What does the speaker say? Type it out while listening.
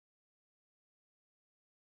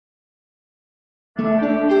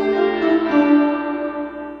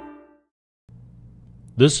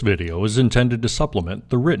This video is intended to supplement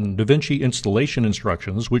the written DaVinci installation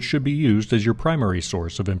instructions, which should be used as your primary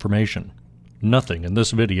source of information. Nothing in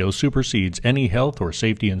this video supersedes any health or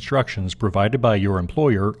safety instructions provided by your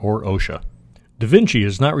employer or OSHA. DaVinci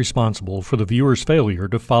is not responsible for the viewer's failure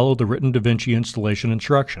to follow the written DaVinci installation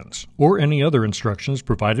instructions, or any other instructions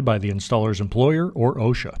provided by the installer's employer or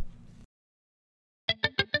OSHA.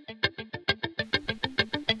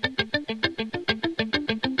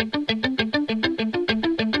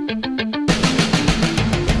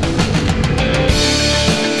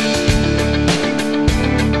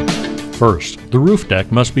 First, the roof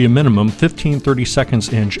deck must be a minimum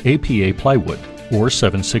 15/32 inch APA plywood, or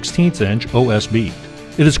 7/16 inch OSB.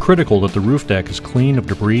 It is critical that the roof deck is clean of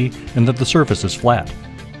debris and that the surface is flat.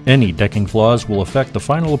 Any decking flaws will affect the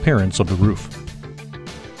final appearance of the roof.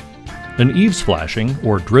 An eaves flashing,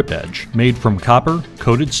 or drip edge, made from copper,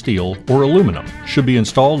 coated steel, or aluminum should be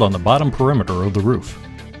installed on the bottom perimeter of the roof.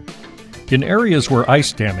 In areas where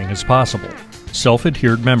ice damming is possible,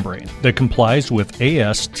 self-adhered membrane that complies with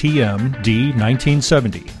ASTM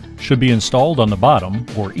D1970 should be installed on the bottom,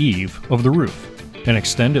 or eave, of the roof and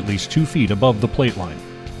extend at least 2 feet above the plate line.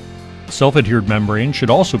 Self-adhered membrane should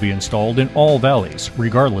also be installed in all valleys,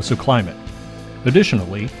 regardless of climate.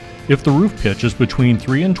 Additionally, if the roof pitch is between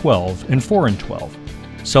 3 and 12 and 4 and 12,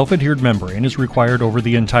 self-adhered membrane is required over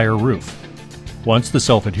the entire roof. Once the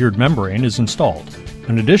self-adhered membrane is installed,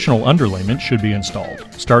 an additional underlayment should be installed,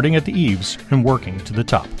 starting at the eaves and working to the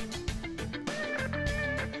top.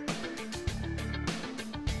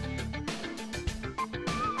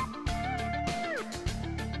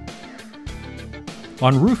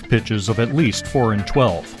 On roof pitches of at least 4 and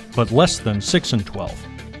 12, but less than 6 and 12,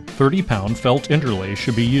 30-pound felt interlay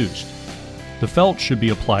should be used. The felt should be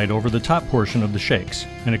applied over the top portion of the shakes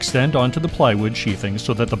and extend onto the plywood sheathing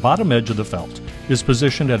so that the bottom edge of the felt is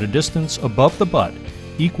positioned at a distance above the butt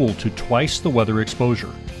equal to twice the weather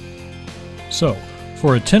exposure. So,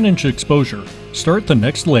 for a 10-inch exposure, start the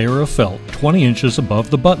next layer of felt 20 inches above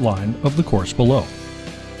the butt line of the course below.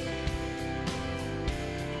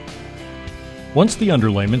 Once the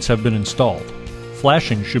underlayments have been installed,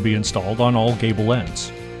 flashing should be installed on all gable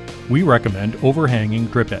ends. We recommend overhanging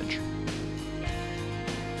drip edge.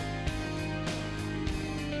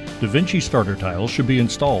 DaVinci starter tiles should be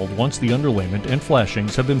installed once the underlayment and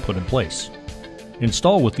flashings have been put in place.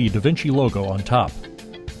 Install with the DaVinci logo on top.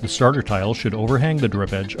 The starter tile should overhang the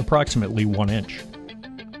drip edge approximately 1 inch.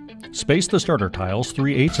 Space the starter tiles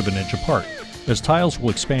 3/8 of an inch apart, as tiles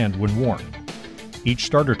will expand when worn. Each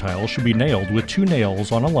starter tile should be nailed with 2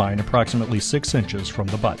 nails on a line approximately 6 inches from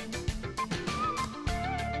the butt.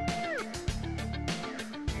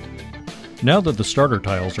 Now that the starter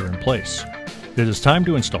tiles are in place, it is time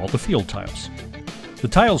to install the field tiles. The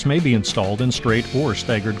tiles may be installed in straight or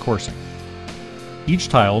staggered coursing. Each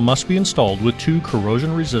tile must be installed with 2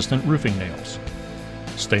 corrosion-resistant roofing nails.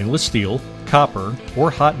 Stainless steel, copper,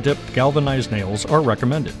 or hot-dipped galvanized nails are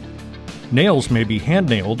recommended. Nails may be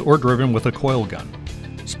hand-nailed or driven with a coil gun.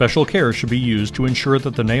 Special care should be used to ensure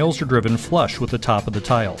that the nails are driven flush with the top of the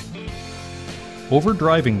tile.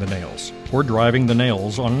 Overdriving the nails, or driving the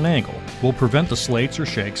nails on an angle, will prevent the slates or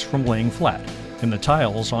shakes from laying flat, and the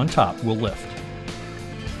tiles on top will lift.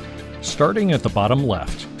 Starting at the bottom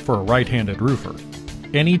left, for a right-handed roofer,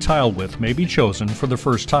 any tile width may be chosen for the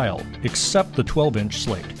first tile, except the 12-inch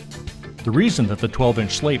slate. The reason that the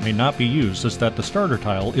 12-inch slate may not be used is that the starter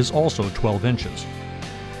tile is also 12 inches.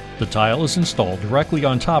 The tile is installed directly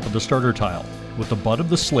on top of the starter tile, with the butt of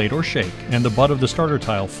the slate or shake and the butt of the starter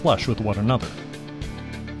tile flush with one another.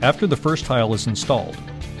 After the first tile is installed,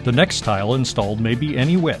 the next tile installed may be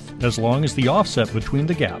any width, as long as the offset between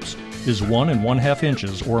the gaps is 1 1/2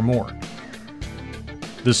 inches or more.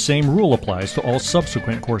 This same rule applies to all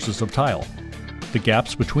subsequent courses of tile. The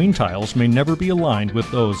gaps between tiles may never be aligned with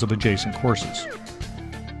those of adjacent courses.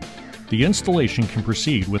 The installation can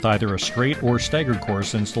proceed with either a straight or staggered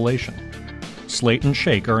course installation. Slate and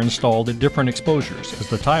shake are installed at different exposures as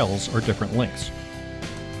the tiles are different lengths.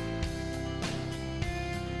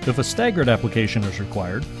 If a staggered application is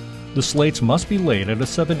required, the slates must be laid at a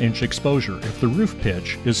 7-inch exposure if the roof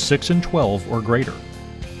pitch is 6 and 12 or greater,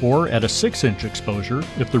 or at a 6-inch exposure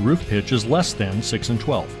if the roof pitch is less than 6 and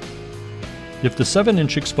 12. If the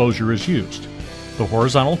 7-inch exposure is used, the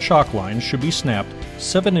horizontal chalk lines should be snapped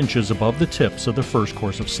 7 inches above the tips of the first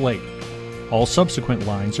course of slate. All subsequent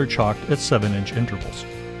lines are chalked at 7-inch intervals.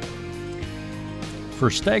 For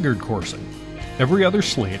staggered coursing, every other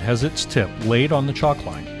slate has its tip laid on the chalk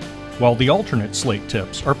line, while the alternate slate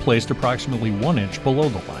tips are placed approximately 1 inch below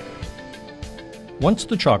the line. Once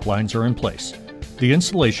the chalk lines are in place, The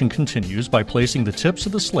installation continues by placing the tips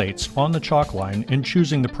of the slates on the chalk line and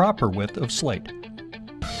choosing the proper width of slate.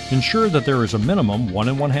 Ensure that there is a minimum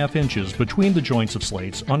 1 1/2 inches between the joints of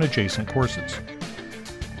slates on adjacent courses.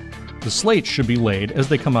 The slates should be laid as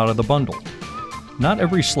they come out of the bundle. Not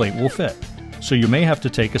every slate will fit, so you may have to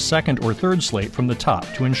take a second or third slate from the top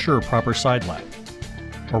to ensure proper side lap.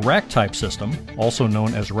 A rack-type system, also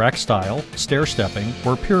known as rack-style, stair-stepping,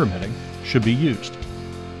 or pyramiding, should be used.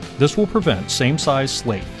 This will prevent same-size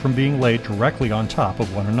slate from being laid directly on top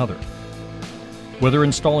of one another. Whether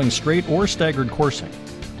installing straight or staggered coursing,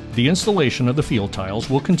 the installation of the field tiles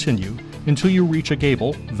will continue until you reach a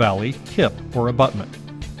gable, valley, hip, or abutment.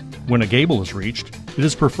 When a gable is reached, it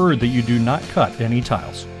is preferred that you do not cut any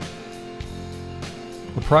tiles.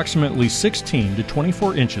 Approximately 16 to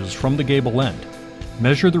 24 inches from the gable end,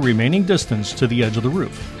 measure the remaining distance to the edge of the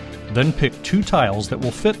roof. Then pick 2 tiles that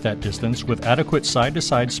will fit that distance with adequate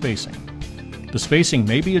side-to-side spacing. The spacing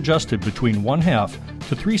may be adjusted between 1/2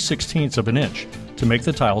 to 3/16 of an inch to make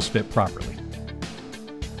the tiles fit properly.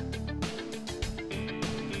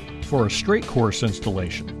 For a straight course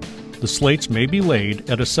installation, the slates may be laid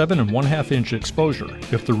at a 7 1/2 inch exposure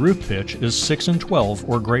if the roof pitch is 6 12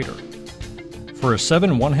 or greater. For a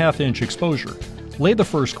 7 1/2 inch exposure, lay the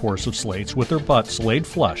first course of slates with their butts laid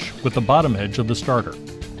flush with the bottom edge of the starter.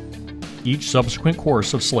 Each subsequent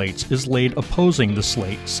course of slates is laid opposing the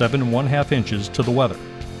slate 7 1/2 inches to the weather.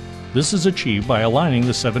 This is achieved by aligning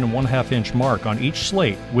the 7 1/2 inch mark on each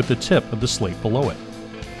slate with the tip of the slate below it.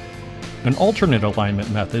 An alternate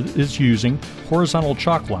alignment method is using horizontal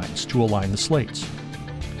chalk lines to align the slates.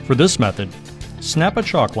 For this method, snap a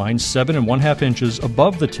chalk line 7 1/2 inches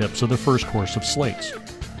above the tips of the first course of slates.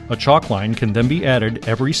 A chalk line can then be added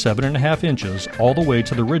every 7 1/2 inches all the way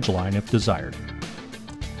to the ridgeline if desired.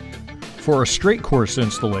 For a straight course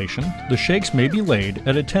installation, the shakes may be laid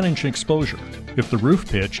at a 10-inch exposure if the roof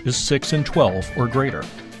pitch is 6 12 or greater.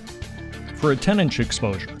 For a 10-inch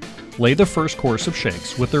exposure, lay the first course of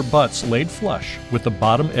shakes with their butts laid flush with the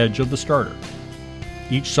bottom edge of the starter.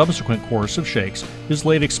 Each subsequent course of shakes is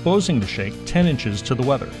laid exposing the shake 10 inches to the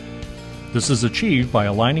weather. This is achieved by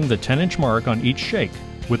aligning the 10-inch mark on each shake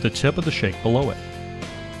with the tip of the shake below it.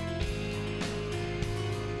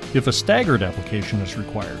 If a staggered application is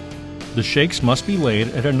required, the shakes must be laid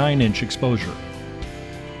at a 9-inch exposure.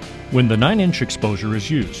 When the 9-inch exposure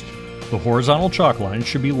is used, the horizontal chalk line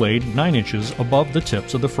should be laid 9 inches above the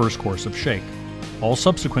tips of the first course of shake. All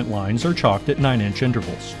subsequent lines are chalked at 9-inch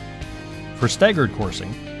intervals. For staggered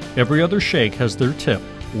coursing, every other shake has their tip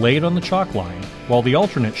laid on the chalk line, while the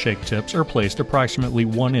alternate shake tips are placed approximately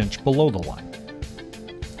 1 inch below the line.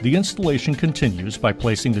 The installation continues by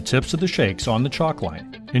placing the tips of the shakes on the chalk line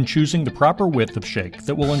and choosing the proper width of shake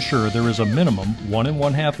that will ensure there is a minimum 1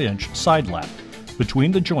 1/2 inch side lap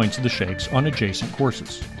between the joints of the shakes on adjacent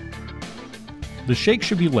courses. The shake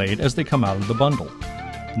should be laid as they come out of the bundle.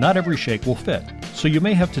 Not every shake will fit, so you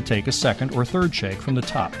may have to take a second or third shake from the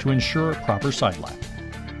top to ensure a proper side lap.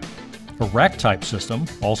 A rack-type system,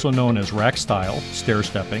 also known as rack-style,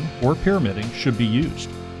 stair-stepping, or pyramiding, should be used.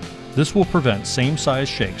 This will prevent same-size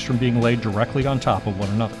shakes from being laid directly on top of one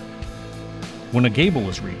another. When a gable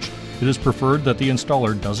is reached, it is preferred that the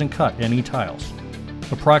installer doesn't cut any tiles.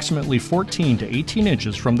 Approximately 14 to 18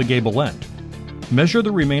 inches from the gable end, measure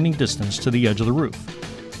the remaining distance to the edge of the roof.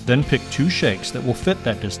 Then pick 2 shakes that will fit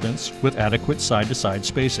that distance with adequate side-to-side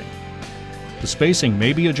spacing. The spacing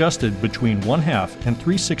may be adjusted between 1/2 and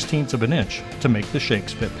 3/16 of an inch to make the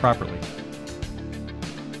shakes fit properly.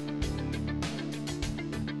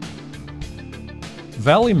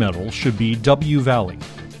 Valley metal should be W-valley,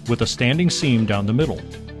 with a standing seam down the middle,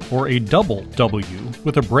 or a double W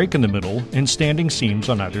with a break in the middle and standing seams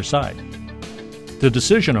on either side. The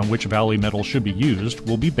decision on which valley metal should be used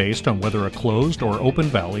will be based on whether a closed or open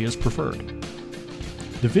valley is preferred.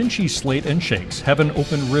 DaVinci slate and shakes have an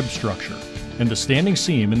open rib structure, and the standing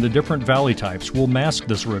seam in the different valley types will mask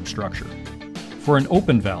this rib structure. For an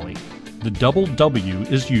open valley, the double W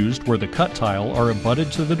is used where the cut tile are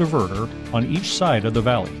abutted to the diverter on each side of the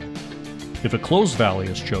valley. If a closed valley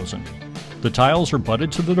is chosen, the tiles are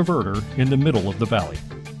butted to the diverter in the middle of the valley.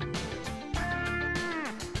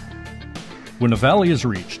 When a valley is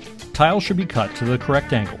reached, tiles should be cut to the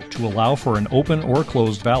correct angle to allow for an open or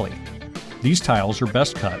closed valley. These tiles are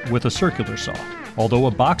best cut with a circular saw, although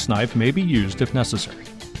a box knife may be used if necessary.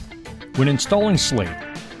 When installing slate,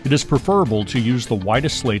 it is preferable to use the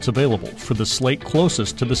widest slates available for the slate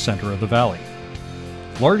closest to the center of the valley.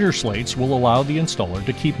 Larger slates will allow the installer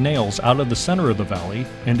to keep nails out of the center of the valley,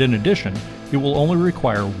 and in addition, it will only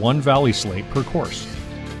require 1 valley slate per course.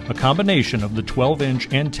 A combination of the 12-inch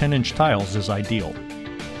and 10-inch tiles is ideal.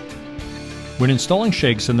 When installing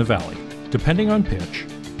shakes in the valley, depending on pitch,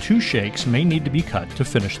 2 shakes may need to be cut to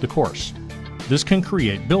finish the course. This can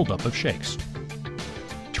create buildup of shakes.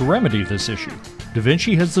 To remedy this issue,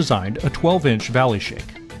 DaVinci has designed a 12-inch valley shake.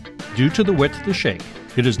 Due to the width of the shake,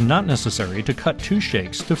 it is not necessary to cut 2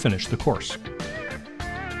 shakes to finish the course.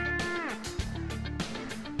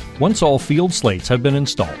 Once all field slates have been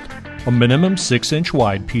installed, a minimum 6-inch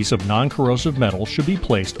wide piece of non-corrosive metal should be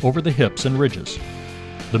placed over the hips and ridges.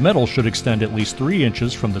 The metal should extend at least 3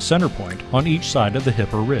 inches from the center point on each side of the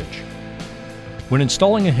hip or ridge. When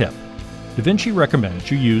installing a hip, DaVinci recommends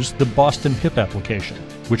you use the Boston hip application,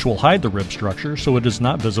 which will hide the rib structure so it is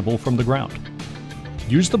not visible from the ground.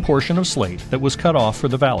 Use the portion of slate that was cut off for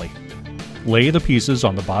the valley. Lay the pieces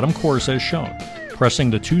on the bottom course as shown, pressing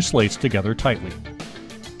the 2 slates together tightly.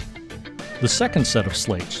 The second set of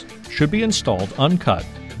slates should be installed uncut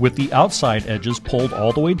with the outside edges pulled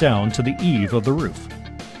all the way down to the eave of the roof.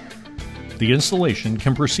 The installation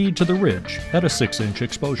can proceed to the ridge at a 6-inch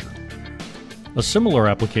exposure. A similar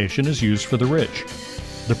application is used for the ridge.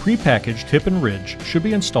 The prepackaged hip and ridge should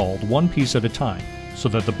be installed 1 piece at a time so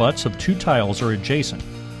that the butts of 2 tiles are adjacent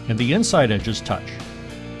and the inside edges touch.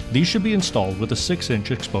 These should be installed with a 6-inch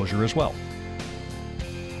exposure as well.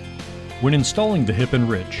 When installing the hip and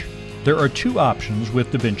ridge, there are 2 options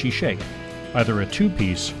with DaVinci Shake, either a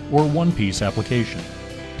 2-piece or 1-piece application.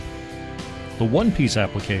 The 1-piece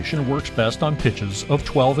application works best on pitches of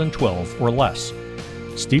 12 and 12 or less.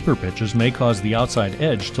 Steeper pitches may cause the outside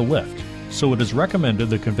edge to lift, so it is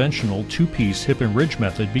recommended the conventional 2-piece hip and ridge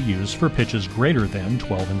method be used for pitches greater than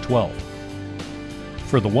 12 and 12.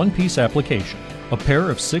 For the 1-piece application, a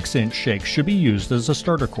pair of 6-inch shakes should be used as a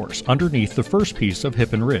starter course underneath the first piece of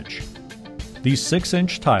hip and ridge. These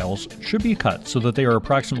 6-inch tiles should be cut so that they are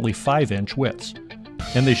approximately 5-inch widths,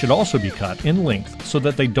 and they should also be cut in length so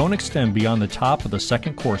that they don't extend beyond the top of the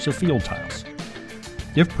second course of field tiles.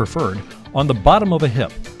 If preferred, on the bottom of a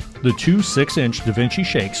hip, the 2 6-inch DaVinci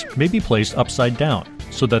shakes may be placed upside down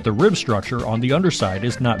so that the rib structure on the underside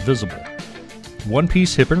is not visible.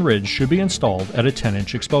 1-piece hip and ridge should be installed at a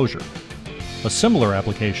 10-inch exposure. A similar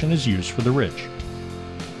application is used for the ridge.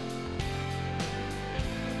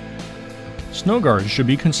 Snow guards should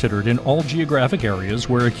be considered in all geographic areas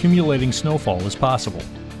where accumulating snowfall is possible.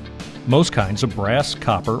 Most kinds of brass,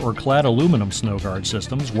 copper, or clad aluminum snow guard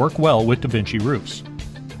systems work well with DaVinci roofs.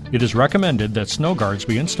 It is recommended that snow guards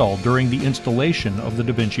be installed during the installation of the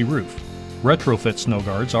DaVinci roof. Retrofit snow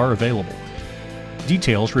guards are available.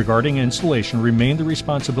 Details regarding installation remain the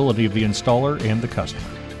responsibility of the installer and the customer.